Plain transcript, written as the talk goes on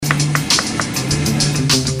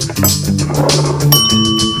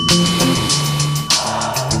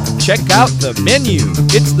check out the menu.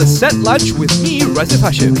 It's the set lunch with me, Razif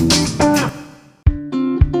Hashim.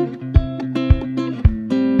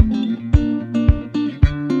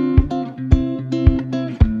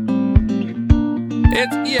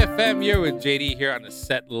 It's EFM here with JD here on the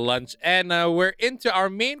set lunch, and we're into our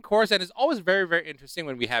main course, and it's always very, very interesting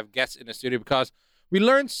when we have guests in the studio because we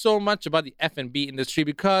learn so much about the F&B industry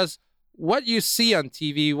because what you see on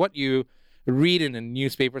TV, what you read in the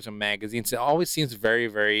newspapers and magazines, it always seems very,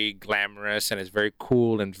 very glamorous and it's very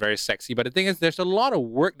cool and very sexy. But the thing is, there's a lot of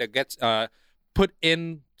work that gets put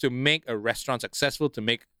in to make a restaurant successful, to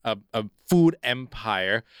make a food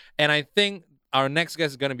empire. And I think our next guest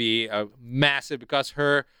is going to be massive because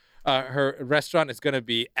her restaurant is going to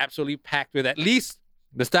be absolutely packed with at least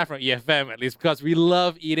the staff from EFM, at least, because we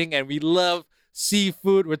love eating and we love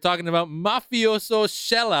seafood. We're talking about Mafioso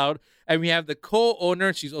Shellaut, and we have the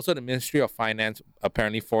co-owner. She's also the Ministry of Finance,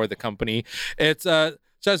 apparently, for the company. It's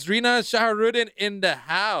Shazrina Shaharuddin in the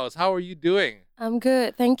house. How are you doing? I'm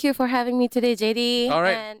good. Thank you for having me today, JD. All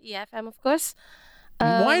right. And EFM, of course.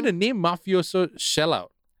 Why the name Mafioso Shellaut?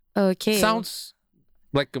 Okay. Sounds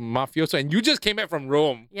like a mafioso, and you just came back from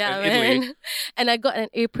Rome, yeah, in Italy. man. And I got an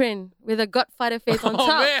apron with a Godfather face on top.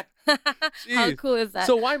 Oh man! How Jeez. cool is that?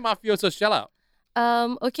 So why Mafioso Shellaut?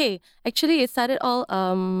 Okay. Actually, it started all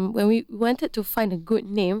when we wanted to find a good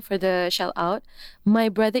name for the Shellaut. My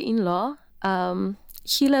brother-in-law,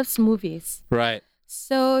 he loves movies. Right.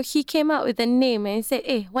 So he came out with a name and he said,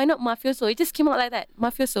 hey, why not Mafioso? It just came out like that,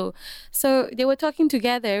 Mafioso. So they were talking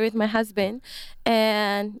together with my husband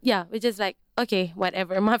and yeah, we're just like, okay,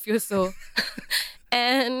 whatever, Mafioso.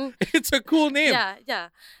 And it's a cool name. yeah.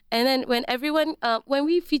 And then when everyone, when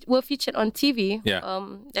we were featured on TV,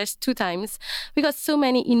 there's 2 times, we got so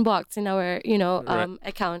many inbox in our,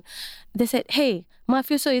 account. They said, hey,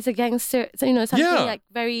 Mafioso is a gangster, so, something like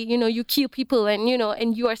very, you kill people and,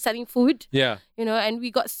 and you are selling food. Yeah. And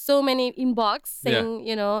we got so many inbox saying,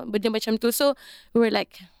 benda macam tu. So we were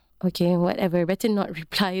like, okay, whatever, better not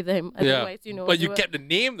reply them. Otherwise, But you kept the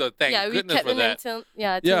name though, thank goodness for that. Till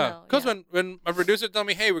now. Because when my producer told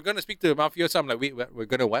me, hey, we're going to speak to Mafioso, I'm like, wait, we're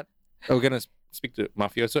going to what? We're going to speak to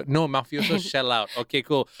Mafioso? No, Mafioso Shellaut. Okay,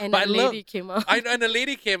 cool. And but a lady came out. And a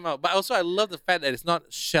lady came out. But also I love the fact that it's not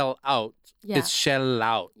Shellaut. Yeah. It's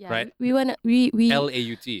Shellaut, right? We wanna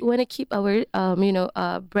L-A-U-T. We wanna keep our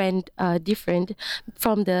brand different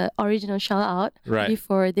from the original Shellaut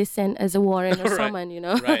before they send as a warrant or someone,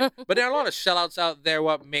 Right. But there are a lot of Shellouts out there.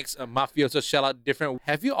 What makes a Mafioso Shellaut different?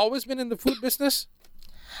 Have you always been in the food business?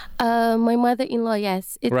 My mother-in-law,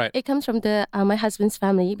 yes. It comes from the my husband's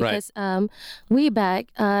family because way back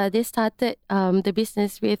they started the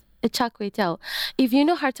business with a char kway teow. If you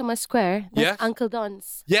know Hartama Square, that's Uncle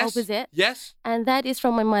Don's opposite. Yes. And that is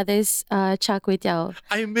from my mother's char kway teow.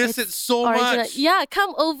 I miss it so much. Yeah,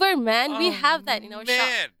 come over, man. We have that in our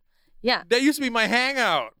shop. Yeah. That used to be my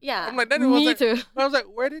hangout. Yeah. I'm like, me too. I was like,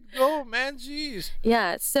 where'd it go, man? Jeez.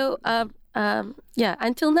 Yeah. So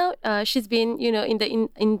until now, she's been in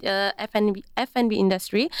the F&B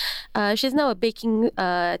industry. She's now a baking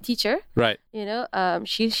teacher. Right.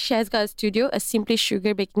 She has got a studio, a Simply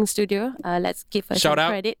Sugar baking studio. Let's give her Shout some out.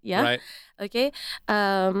 credit. Yeah. Right. Okay.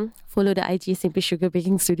 Follow the IG Simply Sugar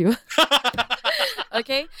baking studio.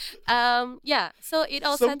 Okay. So it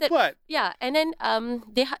all started. What? Yeah, and then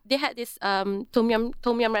they had this tom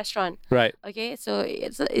yum restaurant. Right. Okay, so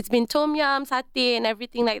it's been tom yum, satay, and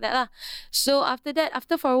everything like that lah. So after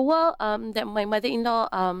for a while, that my mother-in-law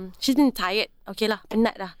she's been tired. Okay lah,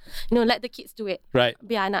 penat lah. Let the kids do it. Right.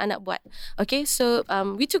 Biar anak-anak buat. Okay, so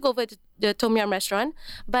we took over the tom yum restaurant,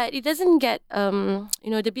 but it doesn't get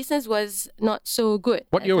the business was not so good.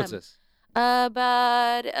 What year was this?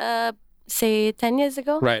 But say 10 years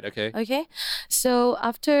ago. Right, okay. Okay. So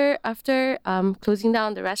after closing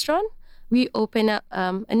down the restaurant, we opened up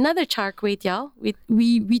another char kway teow.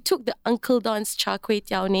 We took the Uncle Don's char kway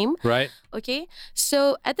teow name. Right. Okay.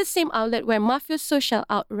 So at the same outlet where Mafioso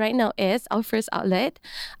Shellaut right now is, our first outlet,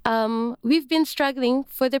 we've been struggling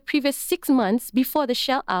for the previous 6 months before the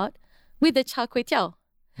Shellaut with the char kway teow.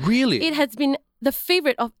 Really? It has been the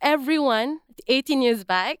favorite of everyone 18 years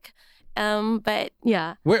back. But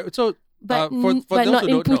yeah. But not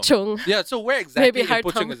in Puchong. Yeah, so where exactly Maybe in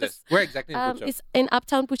Puchong is this? Where exactly in Puchong? It's in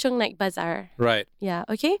Uptown Puchong Night Bazaar. Right. Yeah,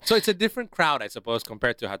 okay? So it's a different crowd, I suppose,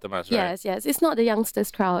 compared to Hatamas, right? Yes. It's not the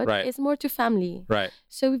youngsters crowd. Right. It's more to family. Right.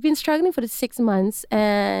 So we've been struggling for the 6 months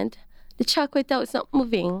and the char kway teow is not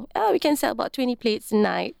moving. We can sell about 20 plates a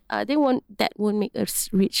night. That won't make us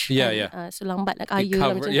rich. So lambat nak kayu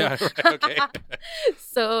lah macam tu. Yeah, right, okay.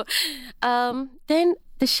 So then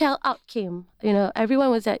the Shellaut came.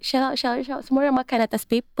 Everyone was like, Shellaut. Semua orang makan atas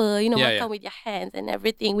paper, makan with your hands and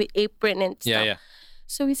everything, with apron and stuff. Yeah.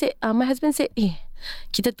 So we said, my husband said,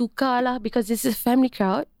 kita tukar lah, because this is a family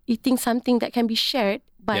crowd, eating something that can be shared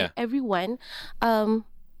by everyone. And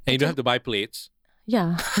you don't have to buy plates.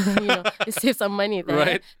 Yeah, you save some money there.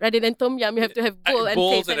 Right. Rather than tom yum, you have to have bowl and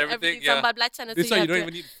bowls plates and everything. Sambal belacan. This is why you don't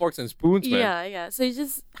even need forks and spoons, man. Yeah. So you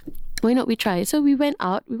just, why not we try? So we went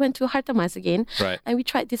out. We went to Harta Mas again. Right. And we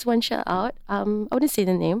tried this one Shellaut. I wouldn't say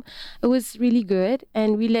the name. It was really good,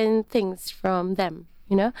 and we learned things from them.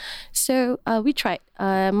 So we tried.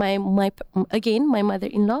 My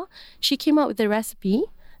mother-in-law, she came out with the recipe.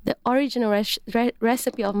 The original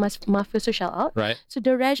recipe of Mafioso Shellaut. Right. So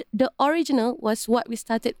the original was what we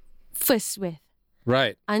started first with.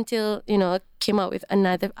 Right. Until came out with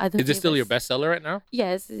other. Is it still your bestseller right now?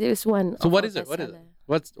 Yes, it was one. So what is it?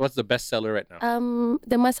 What's the bestseller right now?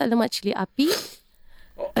 The Masak Lemak Cili Api.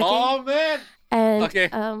 Okay. Oh man.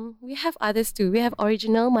 And we have others too. We have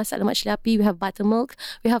original Masak Lemak Cili Api. We have buttermilk.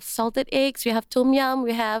 We have salted eggs. We have tom yum.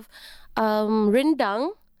 We have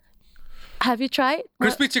rendang. Have you tried?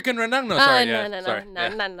 Crispy chicken rendang? No, sorry.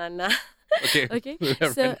 No. Okay.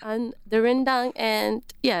 So rendang. The rendang and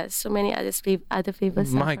so many other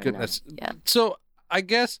flavors. My goodness. Yeah. So I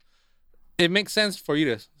guess it makes sense for you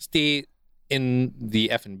to stay in the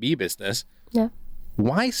F&B business. Yeah.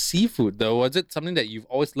 Why seafood though? Was it something that you've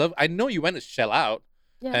always loved? I know you went to Shellaut.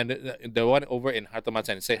 Yeah. And the one over in Harta Mas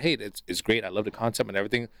and said, hey, it's great. I love the concept and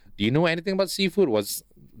everything. Do you know anything about seafood?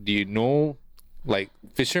 Do you know like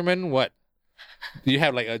fishermen? What? Do you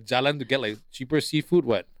have like a jalan to get like cheaper seafood?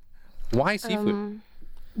 What? Why seafood?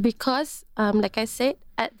 Because like I said,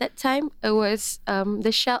 at that time it was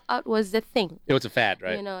the Shellaut was the thing. It was a fad,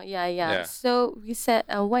 right? Yeah. So we said,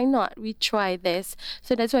 why not? We try this.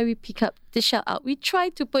 So that's why we pick up the Shellaut. We try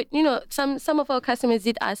to put, some of our customers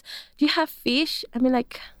did ask, do you have fish? I mean,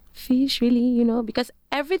 like, fish really? Because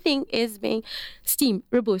everything is being steamed,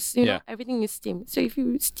 rebus. Everything is steamed. So if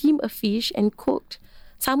you steam a fish and cooked,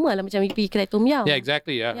 sama lah macam you pergi kedai tom yum. Yeah,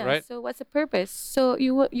 exactly. Yeah, right. So what's the purpose? So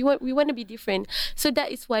we want to be different. So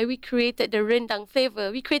that is why we created the rendang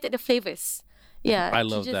flavor. We created the flavors. Yeah, I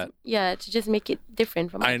love that. Yeah, to just make it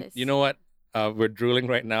different from others. You know what? We're drooling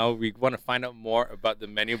right now. We want to find out more about the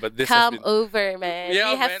menu, but this come over, man.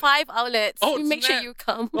 Yeah, we have 5 outlets. Oh, make sure you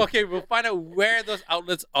come. Okay, we'll find out where those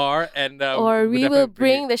outlets are, and or we will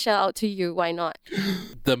bring the Shellaut to you. Why not?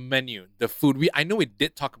 The menu, the food. I know we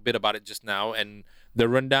did talk a bit about it just now, and the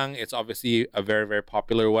rendang, it's obviously a very, very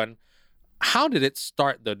popular one. How did it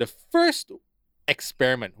start though? The first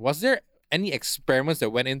experiment, was there any experiments that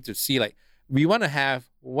went in to see like, we want to have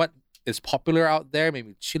what is popular out there,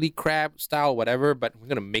 maybe chili crab style, whatever, but we're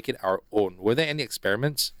going to make it our own. Were there any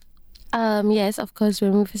experiments? Yes, of course.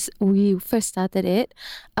 When we first started it,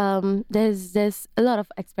 there's a lot of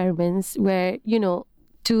experiments where,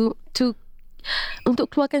 to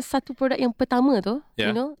untuk keluarkan satu produk yang pertama tu,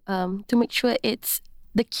 to make sure it's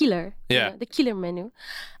the killer, the killer menu.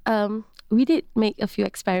 We did make a few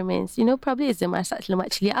experiments. Probably it's the masak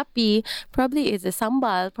lemak cili api, probably it's the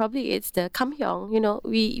sambal, probably it's the kamhyong.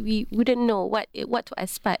 We wouldn't know what to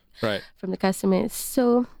expect from the customers.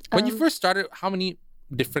 So when you first started, how many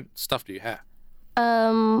different stuff do you have?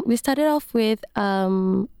 We started off with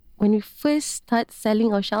when we first start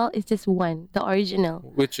selling our Shellaut, it's just one, the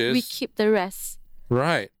original. Which is? We keep the rest.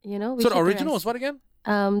 Right. We so the original is what again?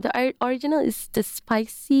 The original is the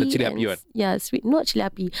spicy. The cili api one. Yeah, sweet. Not cili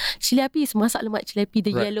api. Cili api is masak lemak cili api,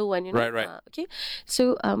 the yellow one. Right. Okay.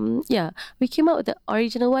 So we came out with the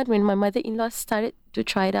original one when my mother-in-law started to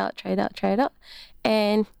try it out.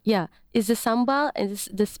 And it's the sambal and it's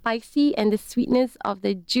the spicy and the sweetness of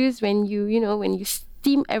the juice when you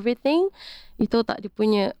steam everything. Itu tak dia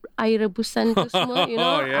punya air rebusan tu semua,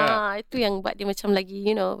 itu yang buat dia macam lagi,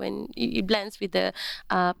 when it blends with the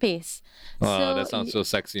paste. Oh, that sounds so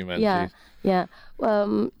sexy, man. Yeah.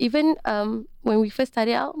 Even when we first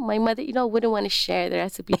started out, my mother-in-law wouldn't want to share the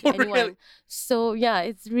recipe to anyone. Really? So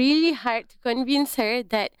it's really hard to convince her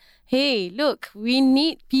that, hey, look, we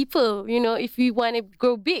need people, if we want to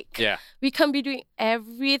grow big. Yeah. We can't be doing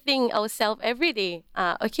everything ourselves every day.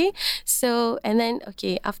 Okay. So, and then,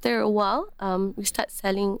 after a while, we start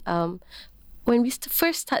selling, when we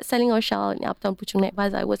first start selling our Shellaut in Uptown Puchong Night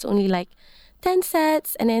Bazaar, it was only like 10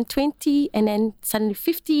 sets, and then 20, and then suddenly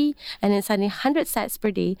 50, and then suddenly 100 sets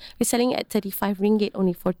per day. We're selling at 35 ringgit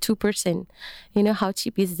only for 2 person. How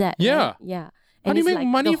cheap is that? Yeah. Right? Yeah. How do you make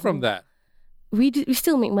money from that? We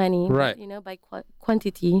still make money, right? By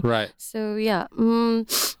quantity, right? So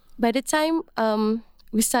by the time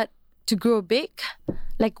we start to grow big,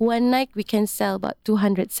 like one night we can sell about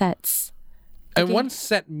 200 sets. And one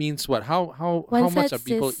set means what? How much are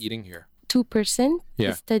people eating here? 2 person.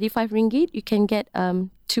 It's 35 ringgit. You can get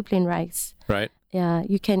 2 plain rice. Right. Yeah,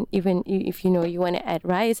 you can even if you want to add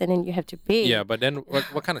rice and then you have to pay. Yeah, but then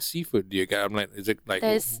what kind of seafood do you get? I'm like, is it like?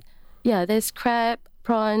 There's crab,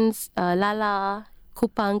 prawns, lala,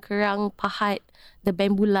 kupang, kerang, pahat, the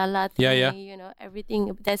bamboo lala thing. You know,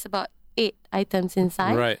 everything. There's about 8 items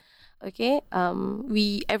inside. Right. Okay.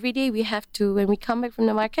 We every day we have to, when we come back from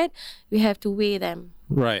the market, we have to weigh them.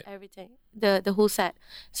 Right. Everything. The whole set.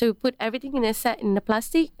 So we put everything in a set in the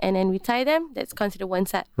plastic and then we tie them. That's considered one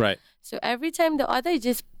set. Right. So every time the order,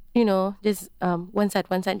 just one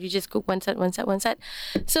set. You just cook one set.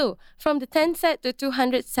 So from the 10 set to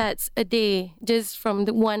 200 sets a day, just from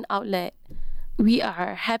the one outlet, we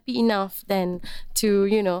are happy enough then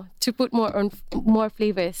to put more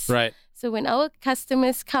flavors. Right. So when our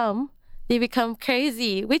customers come, they become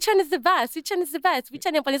crazy. Which one is the best? Which one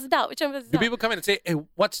yang paling sedap? Do people come in and say, hey,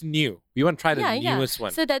 what's new? We want to try the newest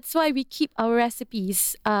one. So that's why we keep our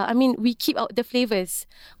recipes. We keep out the flavors.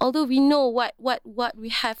 Although we know what we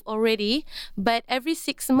have already, but every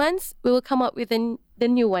 6 months, we will come up with the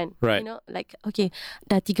new one. Right. You know, like, okay,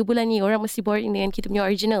 dah 3 bulan ni, orang mesti boring dengan kita punya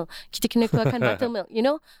original. Kita kena keluarkan buttermilk, you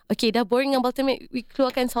know. Okay, dah boring dengan buttermilk, we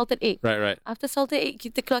keluarkan salted egg. Right. After salted egg,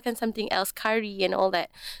 kita keluarkan something else, curry and all that.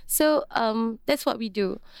 So, that's what we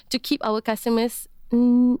do to keep our customers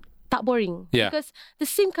tak boring. Yeah. Because the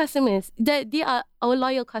same customers, they are our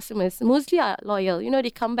loyal customers. Mostly are loyal. You know, they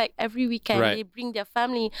come back every weekend. Right. They bring their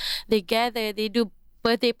family. They gather. They do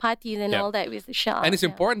birthday parties and all that with the Shellaut. And it's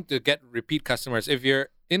important to get repeat customers. If you're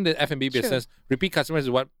in the F&B business, repeat customers is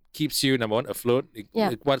what keeps you, number one, afloat.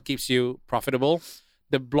 What keeps you profitable.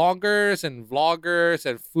 The bloggers and vloggers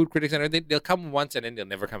and food critics and everything, they'll come once and then they'll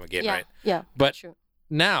never come again, right? Yeah. But true.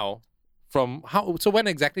 Now, when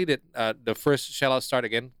exactly did the first Shellaut start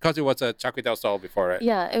again? Because it was a char kway teow stall before, right?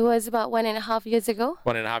 Yeah, it was about 1.5 years ago.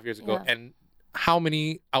 1.5 years ago. Yeah. And how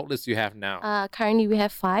many outlets do you have now? Currently, we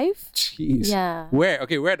have 5. Jeez. Yeah. Where?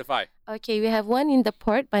 Okay, where are the 5? Okay, we have one in the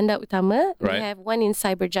port, Bandar Utama. Right. We have one in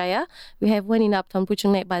Cyberjaya. We have one in Uptown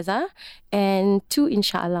Puchong Night Bazaar. And 2 in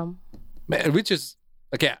Shah Alam. Which is,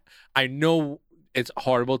 okay, I know it's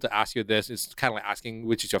horrible to ask you this. It's kind of like asking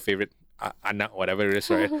which is your favorite anak, whatever it is,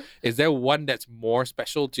 right? Is there one that's more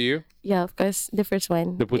special to you? Yeah, of course, the first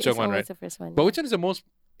one. The Puchong one, right? The first one. But which one is the most,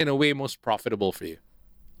 in a way, most profitable for you?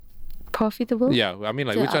 Profitable? Yeah, I mean,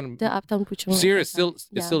 like which one? The Uptown Puchong. Serious, still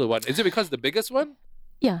the one. Is it because the biggest one?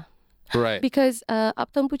 Yeah. Right. Because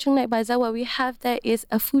Uptown Puchong Night Bazaar, what we have there is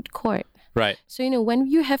a food court. Right. So, when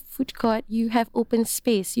you have food court, you have open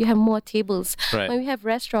space, you have more tables. Right. When we have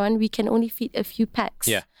restaurant, we can only feed a few packs.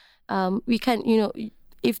 Yeah. We can,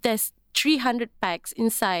 if there's 300 packs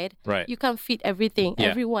inside, right, you can't feed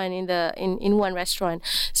everyone in one restaurant.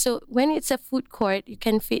 So when it's a food court, you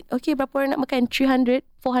can feed, okay, berapa orang nak makan? 300,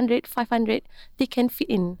 400, 500, they can fit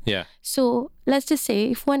in. Yeah. So let's just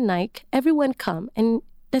say if one night everyone come, and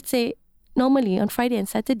let's say normally on Friday and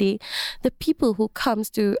Saturday, the people who comes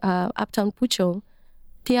to Uptown Puchong,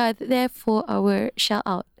 they are there for our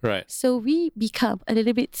Shellaut. Right. So we become a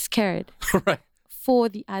little bit scared. Right. For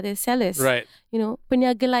the other sellers. Right.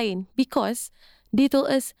 Peniaga lain. Because they told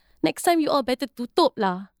us, next time you all better tutup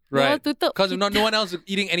lah. Right. Because no one else is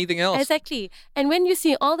eating anything else. Exactly. And when you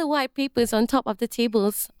see all the white papers on top of the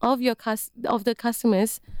tables of the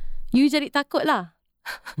customers, you jadi takut lah.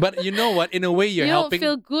 But you know what? In a way, you're helping. You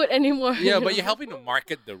don't feel good anymore. Yeah, but you're helping to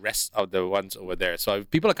market the rest of the ones over there. So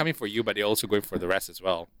people are coming for you, but they're also going for the rest as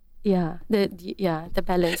well. Yeah, the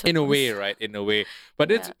balance. In a way, right? In a way.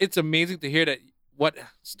 But it's amazing to hear that what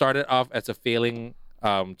started off as a failing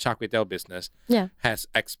char kway teow business has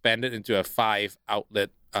expanded into a 5-outlet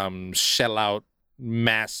Shellaut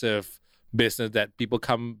massive business that people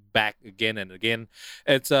come back again and again.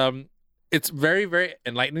 It's very, very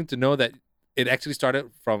enlightening to know that it actually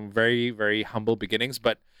started from very, very humble beginnings.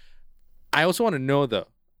 But I also want to know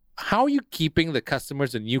how are you keeping the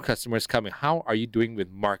customers, the new customers coming? How are you doing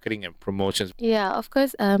with marketing and promotions? Yeah, of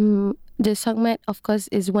course. The Songmat, of course,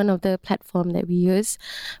 is one of the platform that we use.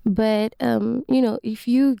 But if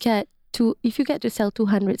you get to sell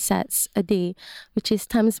 200 sets a day, which is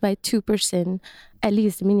times by 2%, at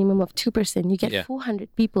least a minimum of 2%, you get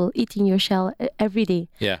 400 people eating your shell every day.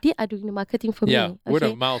 Yeah. They are doing the marketing for me. Yeah, word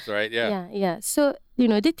of mouth, right? Yeah. Yeah. So,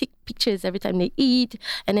 they take pictures every time they eat,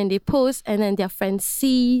 and then they post, and then their friends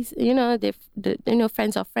see,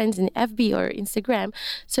 friends of friends in FB or Instagram.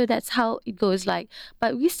 So that's how it goes like.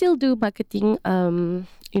 But we still do marketing, on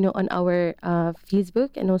our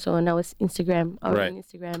Facebook and also on our Instagram, own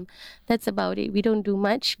Instagram. That's about it. We don't do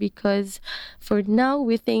much because for now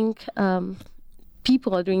we think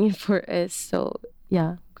people are doing it for us. So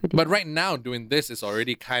yeah. Good. But right now, doing this is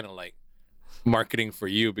already kind of like marketing for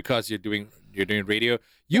you because you're doing radio.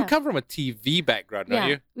 You come from a TV background, don't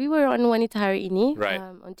you? We were on Wanita Hari Ini,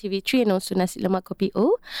 on TV3, and also Nasi Lemak Kopi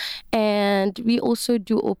O. And we also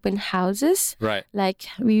do open houses. Right. Like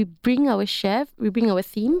we bring our chef, we bring our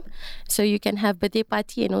theme, so you can have birthday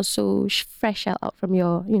party and also fresh out from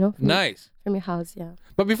your, from your house. Yeah.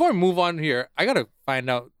 But before we move on here, I gotta find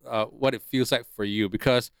out what it feels like for you,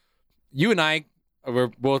 because you and I,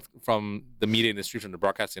 we're both from the media industry, from the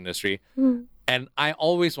broadcast industry, and I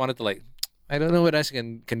always wanted to I don't know whether I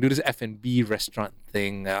can do this F&B restaurant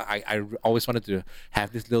thing. I always wanted to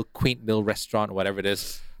have this little quaint little restaurant, whatever it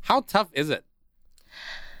is. How tough is it?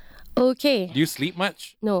 Okay. Do you sleep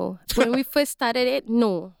much? No. When we first started it,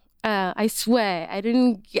 no. I swear, I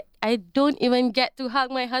don't even get to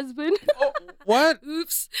hug my husband. Oh, what?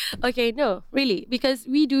 Oops. Okay, no, really, because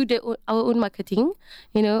we do our own marketing.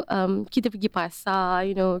 Kita pergi pasar.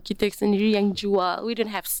 Kita sendiri yang jual. We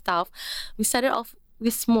don't have staff. We started off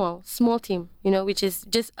with small team. Which is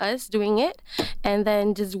just us doing it, and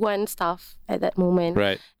then just one staff at that moment.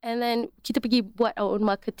 Right. And then kita pergi buat our own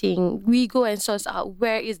marketing. We go and source out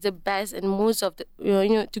where is the best and most of the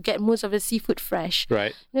to get most of the seafood fresh.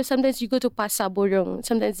 Right. Sometimes you go to pasar borong.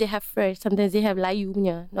 Sometimes they have fresh. Sometimes they have layu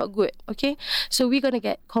punya, not good. Okay. So we're gonna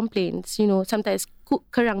get complaints. Sometimes cook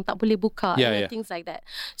kerang tak boleh buka. Things like that.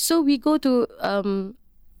 So we go to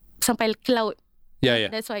sampai ke laut. Yeah.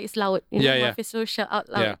 That's why it's Laut. Mafioso, Shellaut,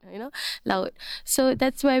 Laut. Laut. So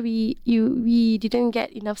that's why we didn't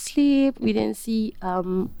get enough sleep. We didn't see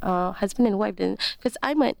husband and wife. Because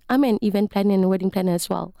I'm an event planner and wedding planner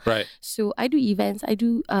as well. Right. So I do events.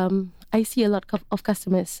 I see a lot of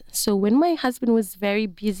customers. So when my husband was very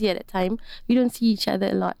busy at that time, we don't see each other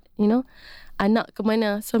a lot. Anak ke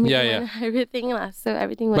mana, suami ke mana, everything lah. So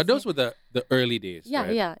everything was. But those were the early days. Yeah,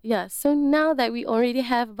 right? yeah. So now that we already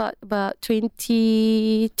have about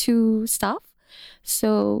 22 staff,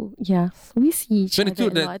 so yeah, we see each other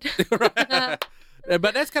a lot. Right.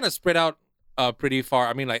 But that's kind of spread out pretty far.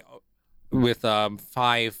 I mean, like with 5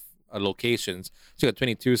 locations, so you got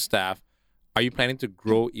 22 staff. Are you planning to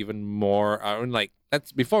grow even more?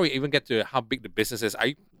 That's before we even get to how big the business is. Are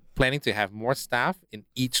you planning to have more staff in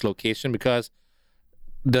each location? Because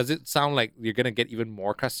does it sound like you're going to get even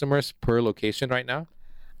more customers per location right now?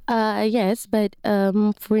 Yes, but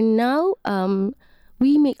for now,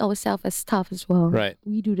 we make ourselves as staff as well. Right.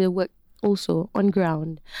 We do the work also on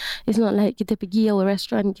ground. It's not like kita pergi our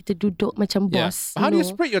restaurant, kita duduk macam boss. How do you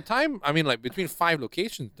spread your time? I mean, like between 5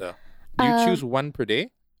 locations though. Do you choose one per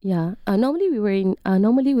day? Yeah. Normally we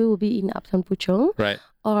will be in Uptown Puchong. Right.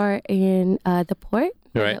 Or in the port.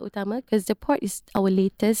 Right. Utama, because the port is our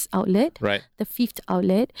latest outlet, right? The 5th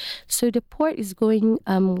outlet. So the port is going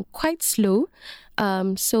quite slow.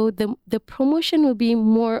 So the promotion will be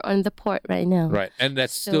more on the port right now. Right, and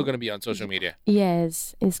that's still going to be on social media.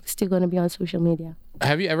 Yes, it's still going to be on social media.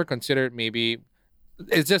 Have you ever considered maybe?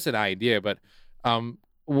 It's just an idea, but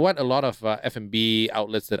what a lot of F&B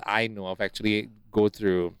outlets that I know of actually go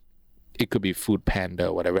through. It could be Food Panda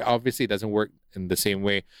or whatever. Obviously, it doesn't work in the same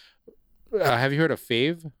way. Have you heard of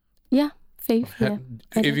Fave? Yeah, Fave. Yeah.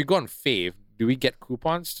 If you go on Fave, do we get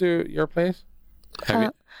coupons to your place?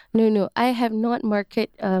 No. I have not market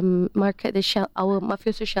our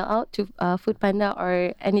Mafioso Shellaut to Food Panda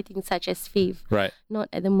or anything such as Fave. Right. Not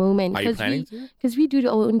at the moment. Are you planning to? Because we do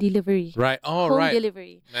our own delivery. Right. Oh, home right.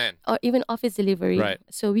 delivery. Man. Or even office delivery. Right.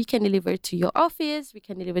 So we can deliver to your office. We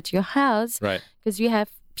can deliver to your house. Right. Because we have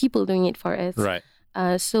people doing it for us. Right.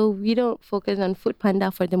 So we don't focus on Food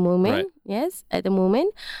Panda for the moment. Right. Yes, at the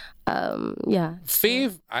moment. Yeah.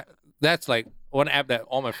 Fave, that's like one app that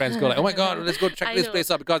all my friends go like, oh my God, let's go check this place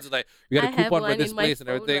out because it's like we got a coupon for this place and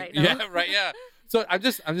everything. Right yeah, right, yeah. So I'm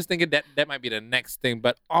just thinking that might be the next thing.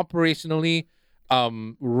 But operationally,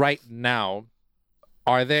 right now,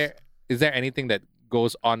 is there anything that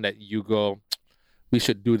goes on that you go, we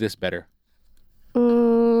should do this better?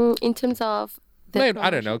 In terms of I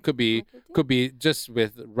don't know. Could be just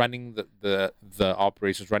with running the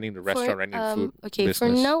operations, running the restaurant, running the food business. For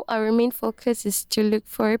now, our main focus is to look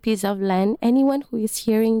for a piece of land. Anyone who is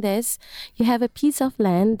hearing this, you have a piece of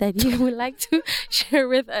land that you would like to share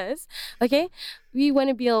with us. Okay, we want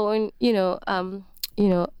to be our own,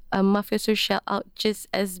 a Mafioso Shellaut just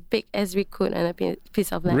as big as we could on a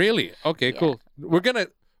piece of land. Really? Okay, cool.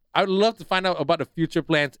 I would love to find out about the future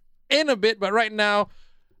plans in a bit, but right now,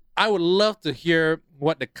 I would love to hear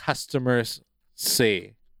what the customers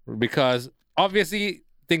say, because obviously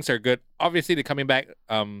things are good. Obviously they're coming back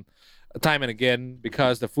time and again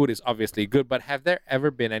because the food is obviously good. But have there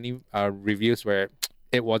ever been any reviews where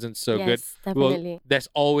it wasn't so good. Yes, definitely. Well, there's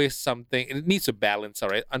always something. It needs to balance, all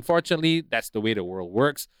right? Unfortunately, that's the way the world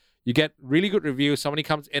works. You get really good reviews. Somebody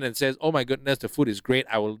comes in and says, oh my goodness, the food is great.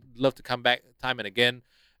 I would love to come back time and again.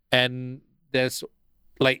 And there's,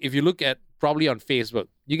 like, if you look at probably on Facebook,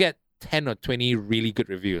 you get 10 or 20 really good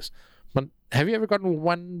reviews. But have you ever gotten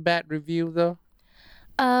one bad review though?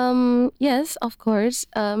 Yes, of course.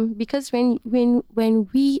 Because when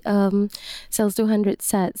we sell 200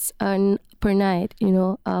 sets per night,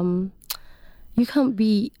 you can't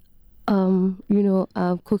be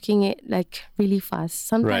cooking it like really fast.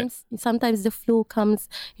 Sometimes the flow comes,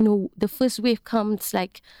 the first wave comes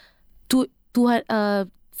like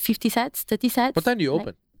 50 sets, 30 sets. What time do you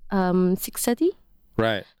open? 6:30.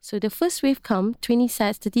 Right. So the first wave come 20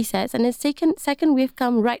 sets, 30 sets, and the second wave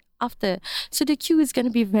come right after. So the queue is going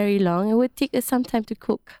to be very long. It would take us some time to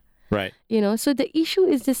cook. Right. So the issue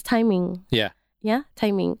is just timing. Yeah. Yeah,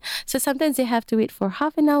 timing. So sometimes they have to wait for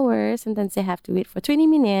half an hour. Sometimes they have to wait for 20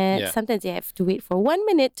 minutes. Yeah. Sometimes they have to wait for 1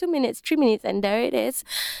 minute, 2 minutes, 3 minutes, and there it is.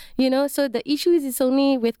 So the issue is it's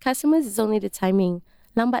only with customers, it's only the timing.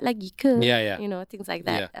 Lambat lagi ke? Yeah. Things like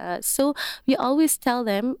that. So we always tell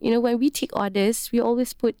them, when we take orders, we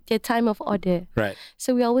always put their time of order. Right.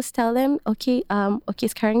 So we always tell them, okay,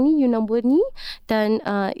 sekarang ni you nombor ni, then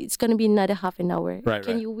it's going to be another half an hour. Right,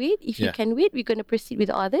 Can right. you wait? If you can wait, we're going to proceed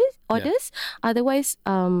with orders. Otherwise,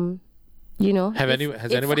 Has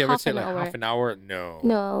anybody ever said like hour. half an hour? No.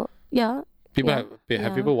 No. Yeah. People Yeah.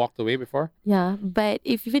 have people walked away before? Yeah, but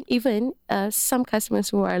if even some customers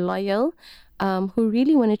who are loyal, who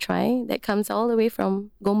really want to try, that comes all the way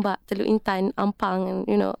from Gombak, Teluk Intan, Ampang,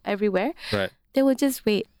 and everywhere. Right. They will just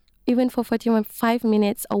wait, even for 45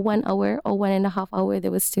 minutes or 1 hour or 1.5 hours. They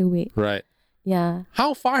will still wait. Right. Yeah.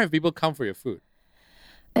 How far have people come for your food?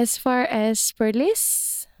 As far as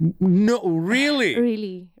Perlis, No, really.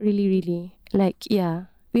 really, really, really, yeah.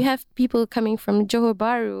 We have people coming from Johor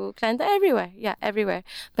Bahru, Kelantan, everywhere. Yeah, everywhere.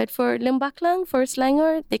 But for Lembaklang, for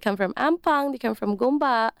Selangor, they come from Ampang, they come from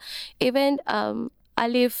Gombak. Even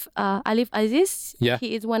Alif Aziz, Yeah.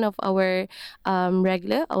 he is one of our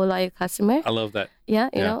regular, our loyal customer. I love that. Yeah,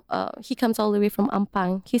 he comes all the way from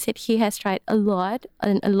Ampang. He said he has tried a lot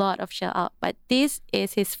of Shellaut, but this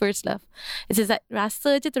is his first love. It's just like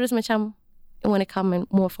rasa je terus macam I want to come and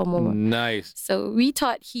more for more. Nice. So we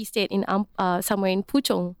thought he stayed in somewhere in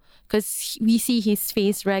Puchong because we see his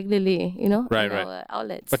face regularly, Right. our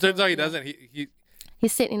outlets. But turns out he doesn't. He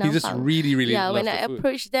stayed in Ampang. He just really, really yeah. loves When the I food.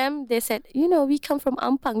 approached them, they said, we come from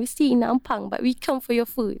Ampang. We stay in Ampang, but we come for your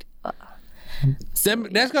food.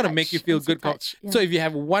 That's gonna make you feel good. Yeah. So if you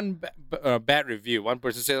have one bad review, one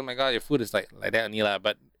person says, "Oh my god, your food is like that, Anila,"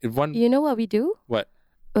 but if one, You know what we do? what?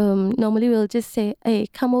 Normally we'll just say, hey,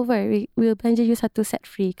 come over. We'll belanja you satu set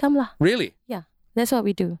free. Come lah. Really? Yeah, that's what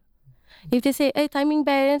we do. If they say, hey, timing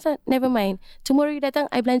bad, never mind. Tomorrow you datang,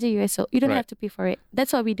 I belanja you esok. You don't Right. have to pay for it.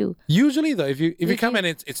 That's what we do. Usually though, if you come in,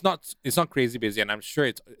 it's not crazy busy, and I'm sure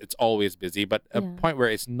it's always busy. But a point where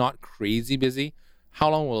it's not crazy busy,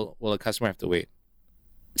 how long will a customer have to wait?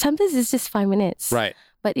 Sometimes it's just 5 minutes. Right.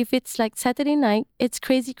 But if it's like Saturday night, it's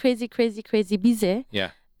crazy busy.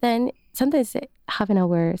 Yeah. Then sometimes it's half an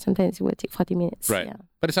hour. Sometimes it will take 40 minutes. Right. Yeah.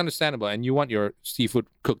 But it's understandable, and you want your seafood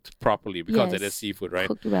cooked properly because it Yes. is seafood, right?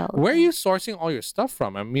 Cooked well. Where are you sourcing all your stuff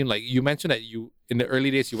from? I mean, like you mentioned that you in the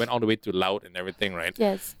early days you went all the way to Laut and everything, right?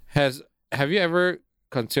 Yes. Have you ever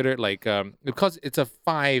considered like because it's a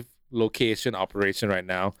 5 location operation right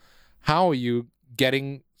now, how are you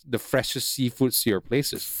getting the freshest seafoods to your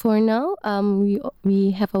places? For now,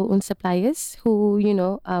 we have our own suppliers who,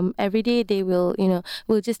 every day they will,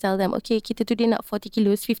 we'll just tell them, okay, kita today nak 40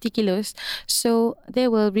 kilos, 50 kilos. So they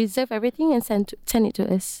will reserve everything and send it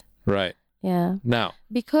to us. Right. Yeah. Now.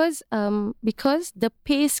 Because the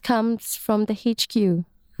paste comes from the HQ.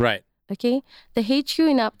 Right. Okay. The HQ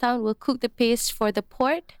in Uptown will cook the paste for the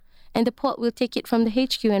port, and the port will take it from the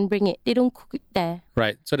HQ and bring it. They don't cook it there.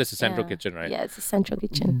 Right. So there's a central kitchen, right? Yeah, it's a central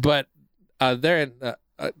kitchen. But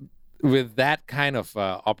with that kind of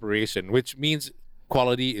operation, which means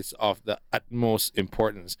quality is of the utmost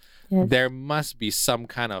importance, Yes. there must be some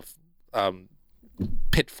kind of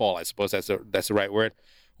pitfall, I suppose that's the right word.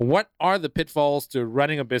 What are the pitfalls to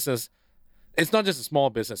running a business? It's not just a small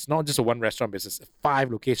business, not just a 1 restaurant business, a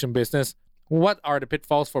 5 location business. What are the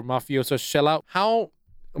pitfalls for Mafioso Shellaut? How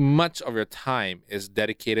much of your time is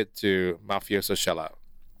dedicated to Mafioso Shellaut?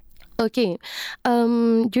 Okay.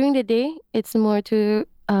 During the day, it's more to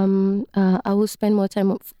I will spend more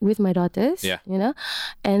time with my daughters. Yeah. You know,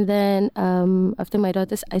 and then after my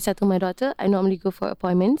daughters, I settle my daughter. I normally go for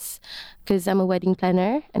appointments because I'm a wedding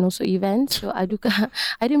planner and also events. So I do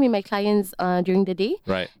I do meet my clients during the day.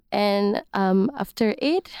 Right. And after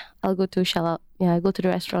 8, I'll go to Shellaut. Yeah, I go to the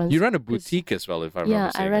restaurants. You run a boutique as well, if I'm not Yeah,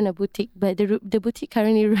 mistaken. I run a boutique, but the boutique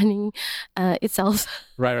currently running itself.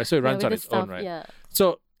 Right. So it runs with on the its own, staff, right? Yeah.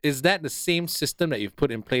 So is that the same system that you've put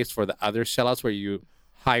in place for the other Shellouts where you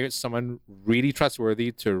hired someone really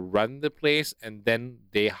trustworthy to run the place and then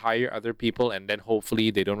they hire other people and then hopefully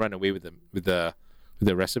they don't run away with the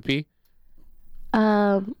recipe?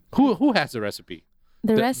 Who has the recipe?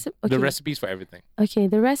 The recipe. Okay. The recipes for everything. Okay,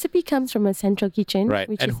 the recipe comes from a central kitchen. Right.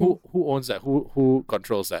 Which And is who owns that? Who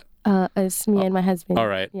controls that? us, me and my husband. All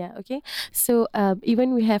right. Yeah, okay. So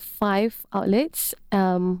even we have 5 outlets,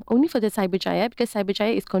 only for the Cyberjaya, because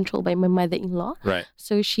Cyberjaya is controlled by my mother-in-law. Right.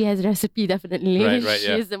 So she has recipe, definitely. Right, She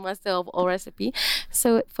yeah. is the master of all recipe.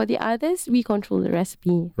 So for the others, we control the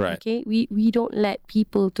recipe. Right. Okay. We don't let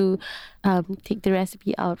people to take the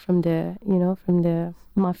recipe out from the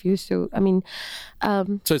mafioso. I mean,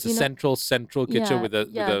 So it's a central kitchen with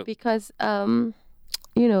a because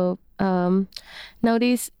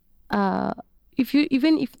nowadays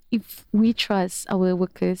if we trust our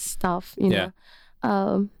workers, staff,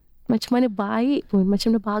 macam mana baik pun,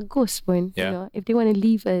 macam mana bagus pun, Yeah. you know, if they want to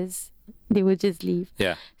leave us, they will just leave.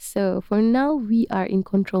 Yeah. So for now, we are in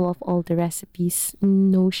control of all the recipes,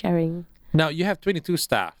 no sharing. Now you have 22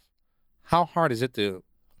 staff. How hard is it to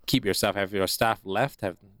keep your staff? Have your staff left?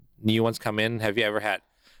 Have new ones come in? Have you ever had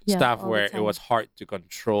Yeah, staff all the where it time. was hard to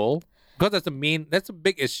control? Because that's a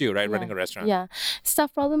big issue, right? Running a restaurant. Yeah.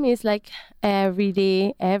 Staff problem is like every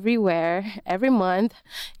day, everywhere, every month,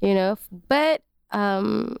 you know. But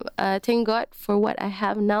thank God for what I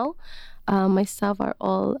have now. My staff are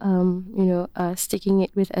all, sticking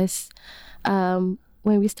it with us.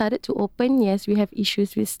 When we started to open, yes, we have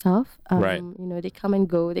issues with staff. Right. You know, they come and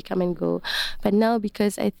go. But now,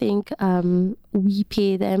 because I think we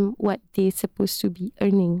pay them what they're supposed to be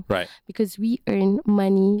earning. Right. Because we earn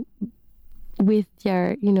money with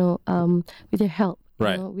their, with their help.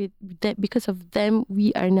 Right. You know, with that, because of them,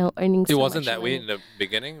 we are now earning. It wasn't that way in the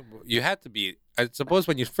beginning. You had to be. I suppose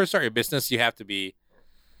when you first start your business, you have to be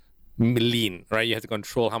lean, right? You have to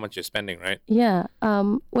control how much you're spending, right? Yeah.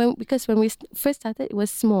 Because when we first started, it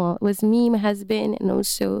was small. It was me, my husband, and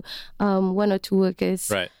also 1 or 2 workers.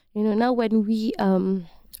 Right. You know, now when we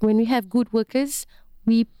have good workers,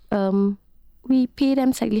 we pay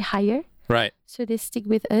them slightly higher. Right. So they stick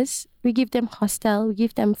with us. We give them hostel. We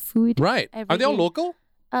give them food. Right. every Are they all day. local?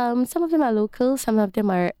 Some of them are local. Some of them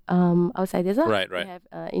are outsiders. Right. We have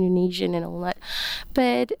Indonesian and all that.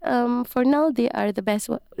 But for now, they are the best.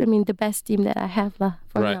 The best team that I have lah.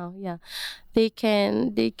 For Right. now, yeah, they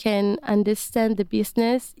can understand the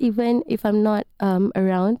business even if I'm not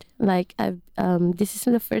around. Like this is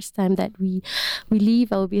the first time that we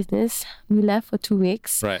leave our business. We left for 2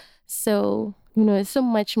 weeks. Right. So it's so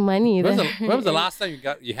much money. When was the last time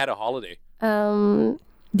you had a holiday?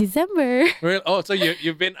 December. Really? Oh, so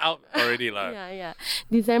you've been out already, lah. Yeah,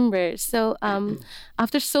 December. So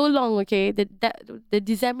after so long, okay, the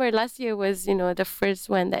December last year was the first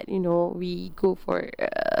one that we go for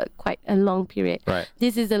quite a long period. Right.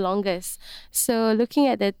 This is the longest. So looking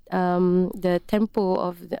at the tempo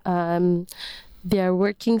of their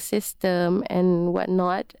working system and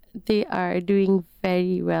whatnot, they are doing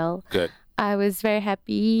very well. Good. I was very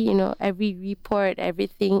happy, every report,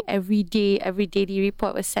 everything, every daily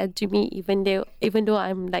report was sent to me, even though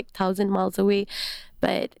I'm like 1,000 miles away.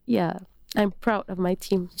 But yeah, I'm proud of my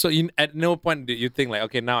team. So at no point did you think like,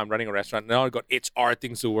 okay, now I'm running a restaurant. Now I've got HR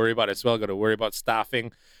things to worry about as well. Got to worry about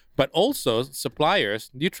staffing, but also suppliers.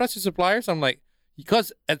 Do you trust your suppliers? I'm like,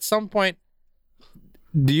 because at some point,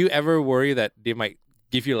 do you ever worry that they might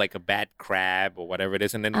give you like a bad crab or whatever it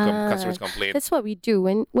is, and then customers complain? That's what we do.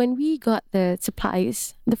 When we got the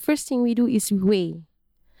supplies, the first thing we do is we weigh.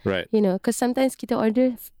 Right. Because sometimes kita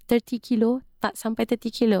order 30 kilo, tak sampai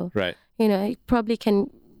 30 kilo. Right. It probably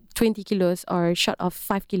can 20 kilos or short of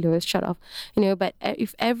 5 kilos, short of, but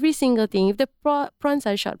if every single thing, if the prawns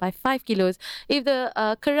are short by 5 kilos, if the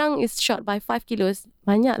kerang is short by 5 kilos,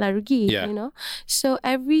 banyak lah rugi, Yeah. So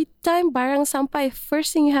every time barang sampai,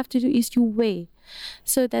 first thing you have to do is you weigh.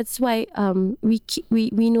 So that's why we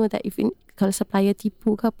know that kalau supplier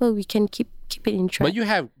tipu ke apa, we can keep it in track. But you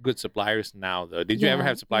have good suppliers now, though. Did you ever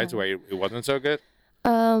have suppliers where it wasn't so good?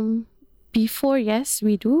 Before, yes,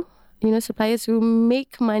 we do. suppliers who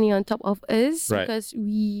make money on top of us Right. because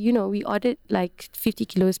we ordered like 50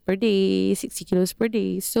 kilos per day, 60 kilos per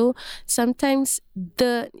day. So sometimes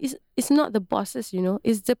it's not the bosses,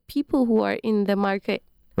 it's the people who are in the market,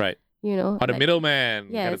 Right. Or the middleman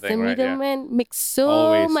kind yes, of thing, the right? Yeah. middleman makes so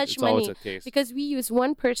Always, much it's always money the case. because we use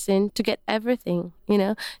one person to get everything,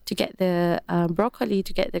 to get the broccoli,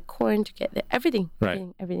 to get the corn, to get the everything, Right.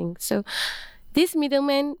 everything. So this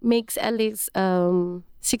middleman makes at least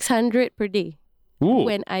 600 per day. Ooh.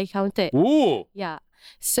 When I counted. Ooh. Yeah.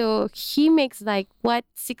 So he makes like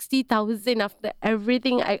 60,000 after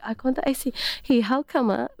everything. I counted. I say, hey, how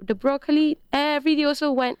come the broccoli every day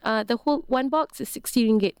also went the whole one box is 60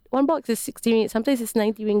 ringgit. One box is 60 ringgit. Sometimes it's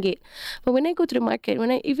 90 ringgit. But when I go to the market, when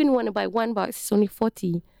I even want to buy one box, it's only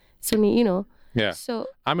 40. It's only Yeah. So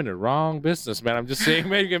I'm in the wrong business, man. I'm just saying,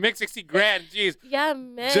 man, you can make 60 grand. Jeez. yeah,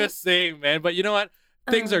 man. Just saying, man. But you know what?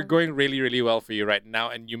 Things are going really, really well for you right now.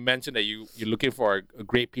 And you mentioned that you're looking for a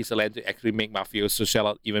great piece of land to actually make Mafioso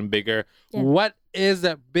Shellaut even bigger. Yeah. What is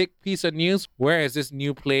that big piece of news? Where is this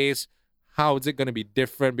new place? How is it going to be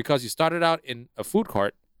different? Because you started out in a food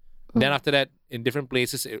court. Then after that, in different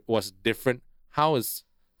places, it was different. How is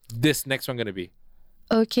this next one going to be?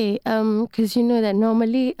 Okay, because that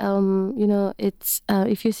normally, it's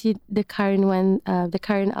if you see the current one, the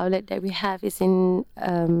current outlet that we have is in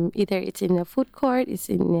either it's in a food court, it's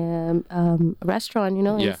in a restaurant,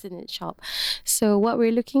 it's in a shop. So what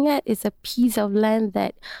we're looking at is a piece of land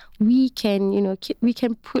that we can, we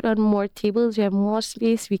can put on more tables. We have more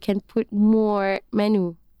space. We can put more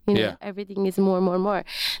menu. Everything is more.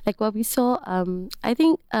 Like what we saw, I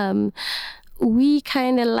think we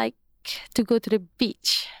kind of like to go to the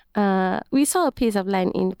beach. We saw a piece of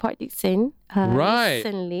land in Port Dickson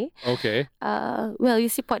recently. Okay. Well, you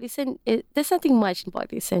see, Port Dickson, there's nothing much in Port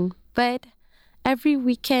Dickson, but every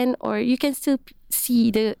weekend or you can still see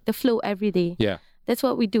the flow every day. Yeah. That's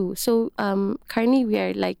what we do. So currently we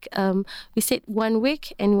are like we said 1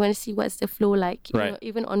 week and we want to see what's the flow like.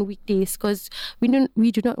 Even on weekdays, because we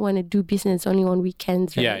do not want to do business only on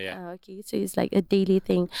weekends. Right? Yeah. Okay, so it's like a daily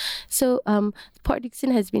thing. So Port Dickson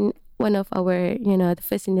has been one of our the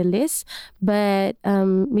first in the list, but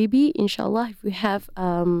maybe inshallah if we have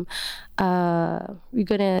we're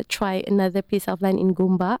gonna try another piece of land in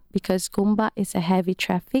Gombak because Gombak is a heavy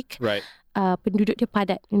traffic. Right. Penduduk dia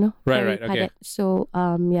padat, Right, padat. Okay. So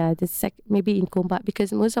maybe in Gombak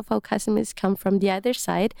because most of our customers come from the other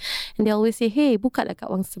side, and they always say, "Hey, buka lah kat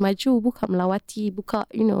Wang Semaju, buka Melawati, buka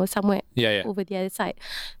somewhere over the other side."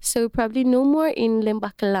 So probably no more in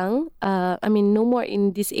Lembah Kelang. No more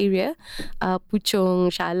in this area,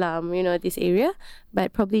 Puchong, Shalam, this area,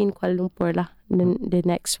 but probably in Kuala Lumpur lah. The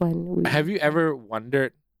next one. Have you ever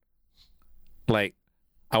wondered, like,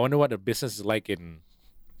 I wonder what the business is like in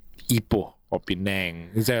Ipoh or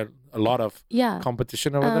Penang? Is there a lot of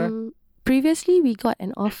competition over there? Previously, we got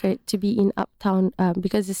an offer to be in Uptown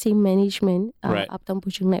because the same management, Uptown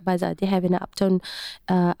Puchong Night Bazaar, they have an Uptown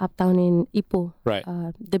in Ipoh,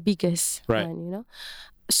 the biggest one,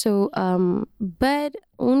 So, but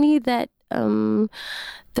only that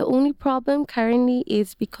the only problem currently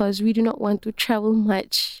is because we do not want to travel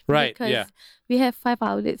much. Right, because we have 5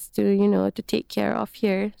 outlets to to take care of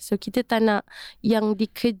here. So kita tak nak yang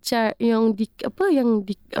dikejar,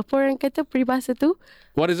 apa orang kata peribahasa tu?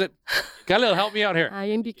 What is it? Khalil, help me out here.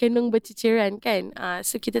 Yang dikenung berceceran kan.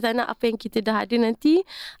 So kita tak nak apa yang kita dah ada nanti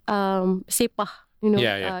sepah.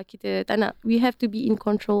 Kita tak nak. We have to be in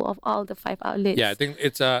control of all the 5 outlets. Yeah, I think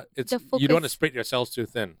it's you don't want to spread yourselves too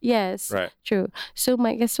thin. Yes, right. True. So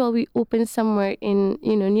might as well we open somewhere in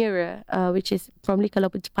nearer, which is probably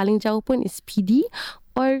kalau paling jauh pun is PD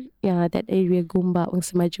or that area Gombak, Wang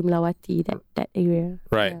Semaju, Melawati, that area.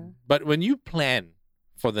 Right. But when you plan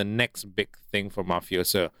for the next big thing for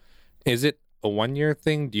Mafioso, is it a 1-year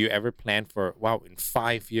thing? Do you ever plan for in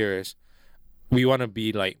 5 years? We want to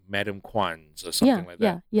be like Madam Kwan's or something like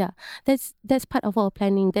that. Yeah. That's part of our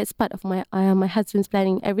planning. That's part of my husband's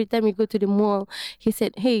planning. Every time we go to the mall, he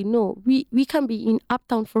said, "Hey, no, we can't be in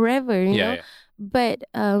Uptown forever, you know." Yeah. But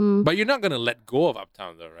you're not gonna let go of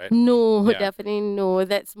Uptown though, right? No, definitely no.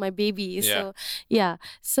 That's my baby. So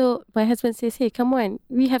So my husband says, "Hey, come on,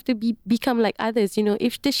 we have to become like others.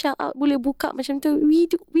 If the Shellaut boleh buka macam tu,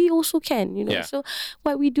 we also can. So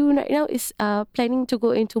what we do right now is planning to go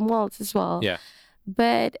into malls as well. Yeah.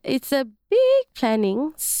 But it's a big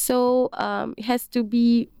planning, so it has to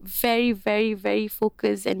be very, very, very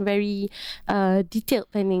focused and very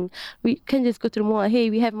detailed planning. We can't just go to the mall.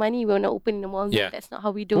 Hey, we have money, we want to open in the mall. No, that's not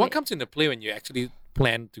how we do it. What comes into play when you actually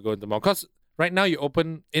plan to go to the mall? Because right now you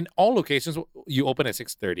open in all locations. You open at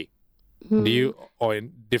 6:30. Do you, or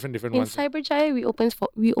in different In ones? Cyberjaya, we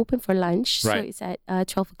open for lunch, so it's at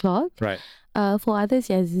 12 o'clock. Right. For others,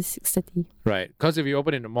 yes, it's 6:30. Right. Because if you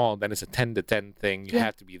open in the mall, then it's a 10 to 10 thing. You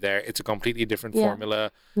have to be there. It's a completely different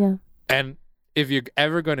formula. Yeah. And if you're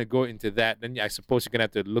ever going to go into that, then I suppose you're going to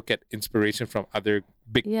have to look at inspiration from other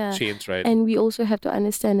big chains, right? And we also have to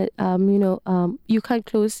understand that, you can't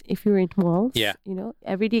close if you're in malls. Yeah.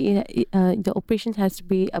 Every day, the operations has to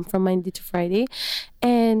be from Monday to Friday.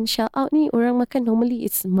 And Shellaut ni, orang makan normally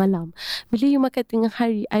it's malam. Bila you makan tengah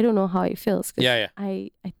hari, I don't know how it feels. Yeah.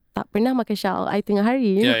 I tak pernah makan Shellaut I tengah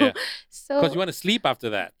hari. You know? So because you want to sleep after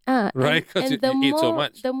that, right? Because you eat so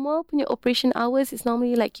much. The mall punya operation hours is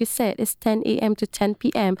normally, like you said, it's 10 a.m. to 10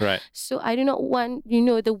 p.m. Right. So I do not want,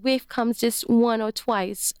 the wave comes just one or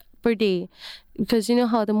twice per day, because you know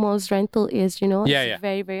how the mall's rental is, it's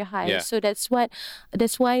very, very high. Yeah. So that's why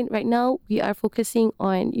right now we are focusing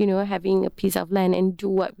on, having a piece of land and do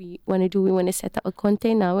what we want to do. We want to set up a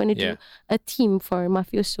container. We want to do a team for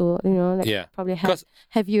Mafioso, probably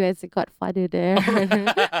have you as a godfather there.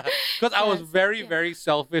 Because I was very, very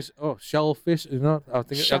selfish. Oh, shellfish, I was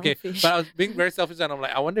thinking, Shellfish. but I was being very selfish, and I'm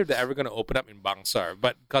like, I wonder if they're ever going to open up in Bangsar,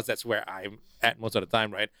 but because that's where I'm at most of the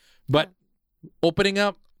time, right? But opening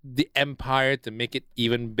up the empire to make it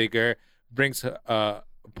even bigger brings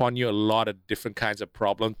upon you a lot of different kinds of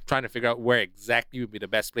problems, trying to figure out where exactly would be the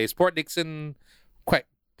best place. Port Dickson, quite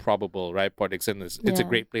probable, right? Port Dickson it's a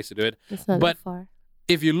great place to do it. It's not but that far.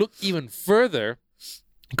 If you look even further,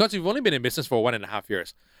 because you've only been in business for 1.5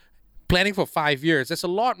 years, planning for 5 years, there's a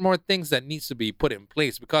lot more things that needs to be put in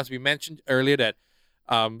place, because we mentioned earlier that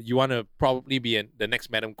you want to probably be in the next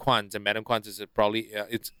Madame Kwan's, and Madame Kwan's is probably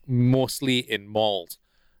it's mostly in malls.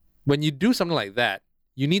 When you do something like that,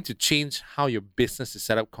 you need to change how your business is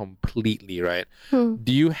set up completely, right?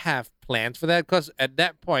 Do you have plans for that? Because at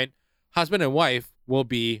that point, husband and wife will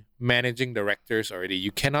be managing directors already.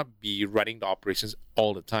 You cannot be running the operations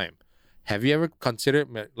all the time. Have you ever considered,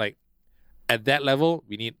 like, at that level,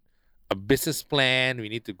 we need a business plan, we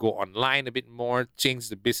need to go online a bit more, change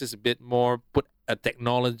the business a bit more, put a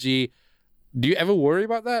technology. Do you ever worry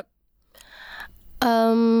about that?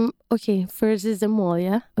 Okay, first is the mall,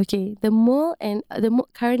 yeah? Okay, the mall and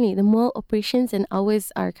currently the mall operations and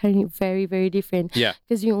hours are currently very, very different. Yeah.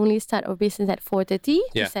 Because you only start our business at 4:30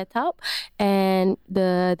 to set up, and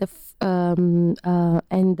the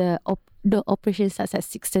operation starts at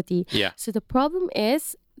 6:30. Yeah. So the problem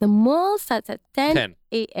is the mall starts at 10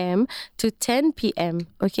 a.m. to 10 p.m.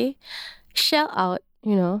 Okay, Shellaut,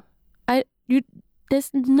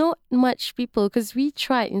 there's not much people, because we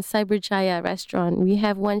tried in Cyberjaya restaurant. We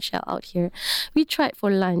have one Shellaut here. We tried for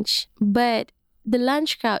lunch, but the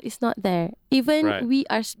lunch crowd is not there. Even we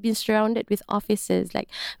are being surrounded with offices. Like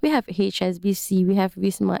we have HSBC, we have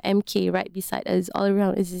Wisma, MK right beside us. All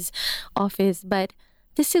around is this office, but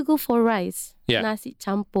they still go for rice. Yeah. Nasi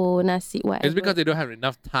campur, nasi whatever. It's because they don't have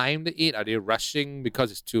enough time to eat. Are they rushing because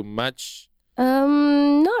it's too much?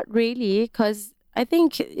 Not really, because I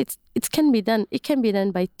think it can be done. It can be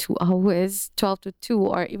done by 2 hours, 12 to 2,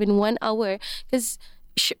 or even 1 hour. Because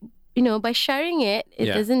by sharing it,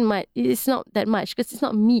 doesn't much. It's not that much, because it's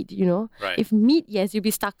not meat. Right. If meat, yes, you'll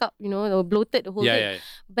be stuck up. Or bloated the whole day. Yeah.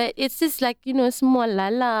 But it's just like small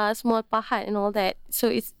lala, small pahat, and all that. So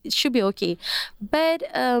it should be okay. But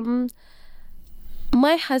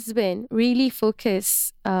my husband really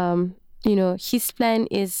focus. His plan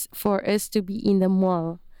is for us to be in the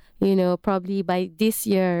mall. Probably by this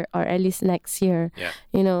year or at least next year.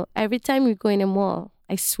 Yeah. Every time we go in a mall,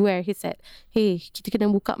 I swear, he said, hey, kita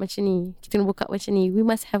kena buka macam ni. We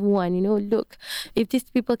must have one, look, if these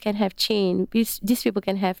people can have chain, these people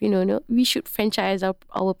can have, we should franchise our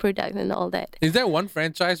product and all that. Is there one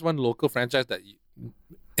local franchise that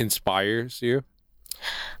inspires you?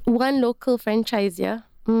 One local franchise, yeah.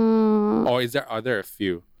 Or are there a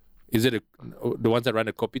few? Is it the ones that run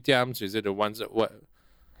the kopitiams? Is it the ones that what?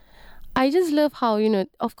 I just love how,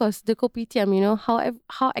 of course, the kopitiam,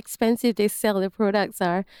 how expensive they sell the products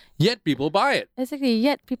are. Yet people buy it. Exactly.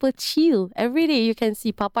 Yet people chill. Every day you can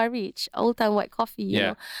see Papa Rich, Old Town White Coffee. You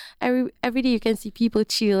know. Every day you can see people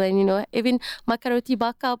chill, and even makan roti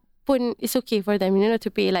bakar pun it's okay for them,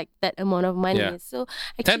 to pay like that amount of money. Yeah. So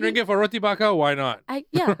 10 ringgit for roti bakar, why not? Right.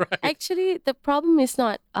 Actually, the problem is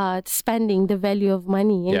not spending the value of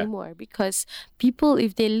money anymore, because people,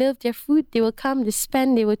 if they love their food, they will come, they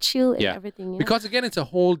spend, they will chill and everything. Because again, it's a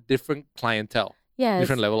whole different clientele. Yes.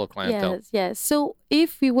 Different level of clientele. Yes. So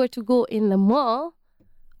if we were to go in the mall,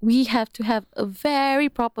 we have to have a very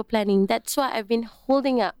proper planning. That's why I've been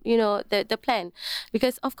holding up, the plan.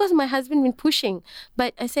 Because, of course, my husband been pushing.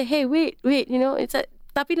 But I say, hey, wait, it's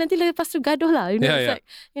Tapi nanti lepas tu gaduh lah. Like,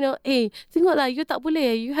 tengok lah, you tak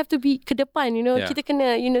boleh. You have to be ke depan, Kita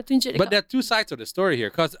kena, tunjuk. But there are two sides of the story here.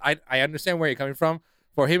 Because I understand where you're coming from.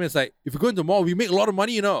 For him, it's like, if you go into the mall, we make a lot of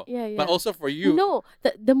money, Yeah. But also for you. No,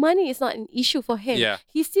 the money is not an issue for him. Yeah.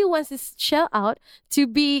 He still wants his Shellaut to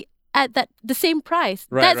be at the same price.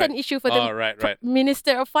 That's an issue for the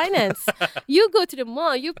Minister of Finance. You go to the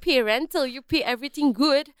mall, you pay rental, you pay everything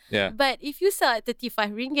good. Yeah. But if you sell at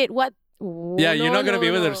 35 ringgit, what? You're not going to be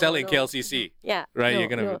able to sell in KLCC. Yeah. Right, you're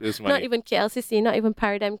going to lose money. Not even KLCC, not even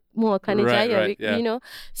Paradigm Mall, Kanajaya,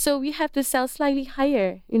 So we have to sell slightly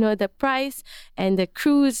higher, the price and the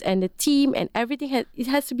crews and the team and everything, it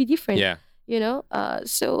has to be different. Yeah.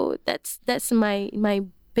 So that's my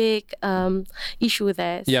big issue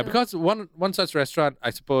there. Yeah, because one such restaurant,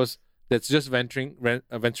 I suppose, that's just venturing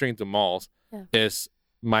into malls is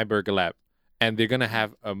My Burger Lab. And they're going to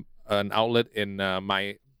have an outlet in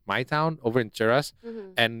my town over in Cheras,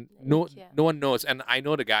 and no one knows, and I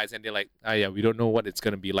know the guys, and they're like, we don't know what it's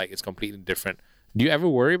gonna be like. It's completely different. Do you ever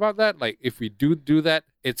worry about that? Like, if we do that,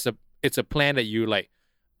 it's a plan that you like.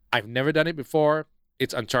 I've never done it before.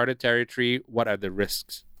 It's uncharted territory. What are the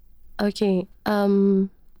risks? Okay.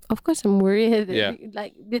 Of course I'm worried. Yeah.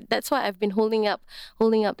 Like, that's why I've been holding up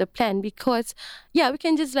the plan, because we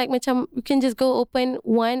can just we can just go open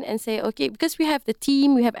one and say, okay, because we have the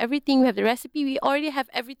team, we have everything, we have the recipe, we already have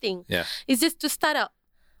everything. Yeah. It's just to start up.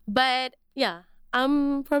 But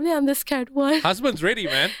I'm the scared one. Husband's ready,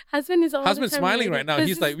 man. Husband's smiling right now.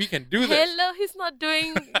 He's like, we can do this. Hello, he's not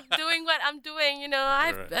doing what I'm doing.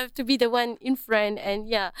 I have to be the one in front,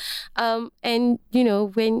 and and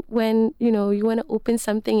when you want to open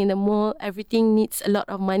something in the mall, everything needs a lot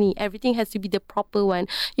of money. Everything has to be the proper one.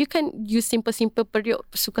 You can't use simple periuk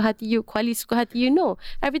suka hati you, kuali suka hati you. No,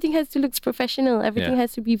 everything has to look professional. Everything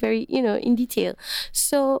has to be very in detail.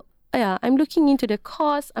 So. I'm looking into the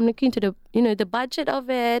cost. I'm looking into the budget of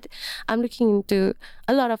it. I'm looking into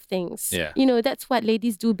a lot of things. Yeah. That's what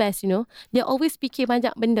ladies do best. They always fikir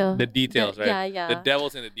banyak benda. The details, right? Yeah. The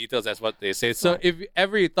devil's in the details. That's what they say. So if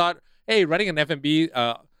ever you thought, hey, running an F&B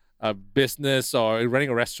business or running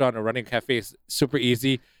a restaurant or running a cafe is super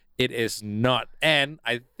easy, it is not. And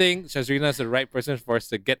I think Shazrina is the right person for us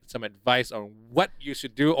to get some advice on what you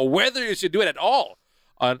should do or whether you should do it at all.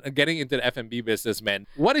 On getting into the F&B business, man.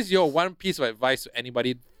 What is your one piece of advice to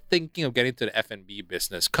anybody thinking of getting into the F&B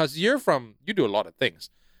business? Because you do a lot of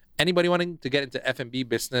things. Anybody wanting to get into F&B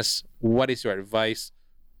business, what is your advice?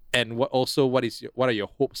 And what are your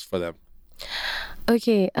hopes for them?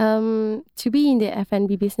 Okay, to be in the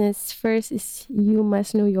F&B business, first is you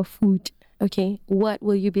must know your food. Okay, what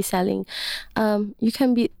will you be selling? You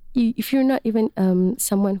can be, if you're not even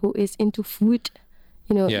someone who is into food,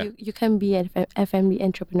 you can be an F&B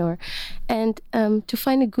entrepreneur. And to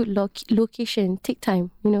find a good location, take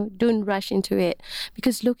time. Don't rush into it,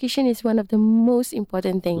 because location is one of the most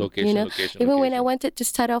important things. Even when I wanted to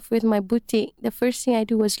start off with my boutique, the first thing I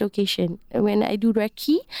do was location. When I do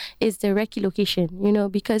recce, it's the recce location.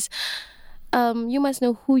 Because you must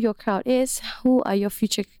know who your crowd is, who are your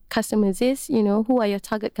future customers is, who are your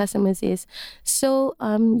target customers is. So,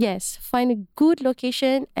 yes, find a good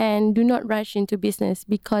location and do not rush into business,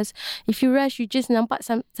 because if you rush, you just nampak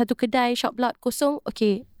satu kedai, shop lot kosong,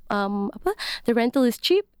 okay, the rental is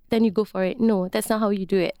cheap, then you go for it. No, that's not how you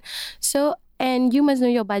do it. So, and you must know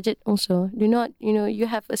your budget also. Do not, you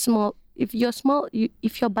have a small, if you're small,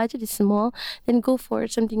 if your budget is small, then go for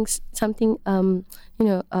something something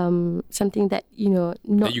that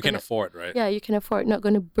not that you can afford, right? Yeah, you can afford. Not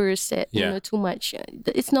going to burst it, too much.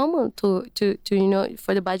 It's normal to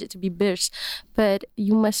for the budget to be burst, but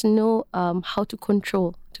you must know how to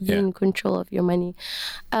control, to be in control of your money.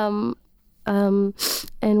 And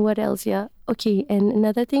what else? Yeah. Okay. And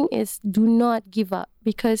another thing is, do not give up,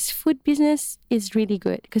 because food business is really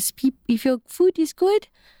good. Because if your food is good,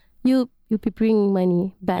 you'll be bringing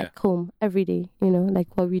money back home every day, like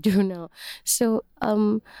what we do now. So,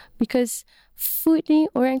 because food ni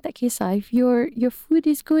orang tak kisah. If your food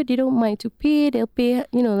is good, they don't mind to pay. They'll pay,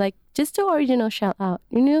 like just the original Shellaut.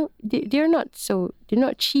 They're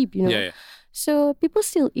not cheap, Yeah. So people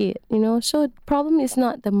still eat, So the problem is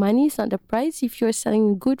not the money, it's not the price. If you're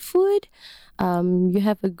selling good food, you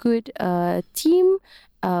have a good team,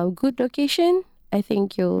 good location, I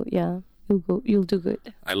think you'll do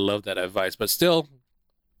good. I love that advice, but still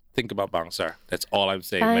think about Bangsar. That's all I'm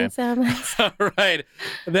saying, man. All right.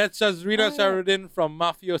 That's Shazrina Sarudin from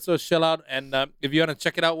Mafioso Shellaut. And if you want to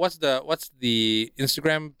check it out, what's the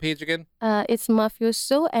Instagram page again? It's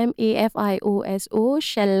Mafioso, Mafioso,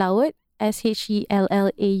 Shellaut, Shellaut.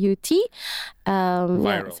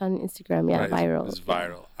 Viral. It's on Instagram. Yeah, right. viral. It's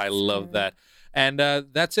viral. I love that. And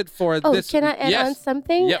that's it for Oh, this. can I add on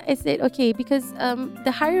something? Yep. Is it okay? Because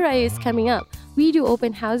the Hari Raya is coming up. We do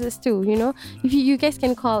open houses too, you know. If you guys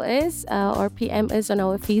can call us or PM us on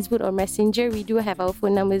our Facebook or Messenger. We do have our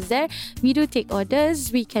phone numbers there. We do take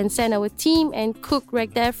orders. We can send our team and cook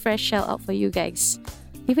right there, fresh shell out for you guys.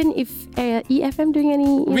 Even if EFM doing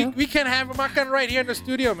any, we can have a makan right here in the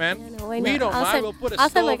studio, man. We don't mind. We'll put a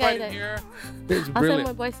stove right in here. It's brilliant. I'll send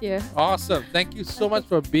my boys here. Awesome. Thank you so much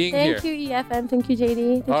for being here. Thank you, EFM. Thank you,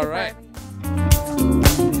 JD. Thank All you right.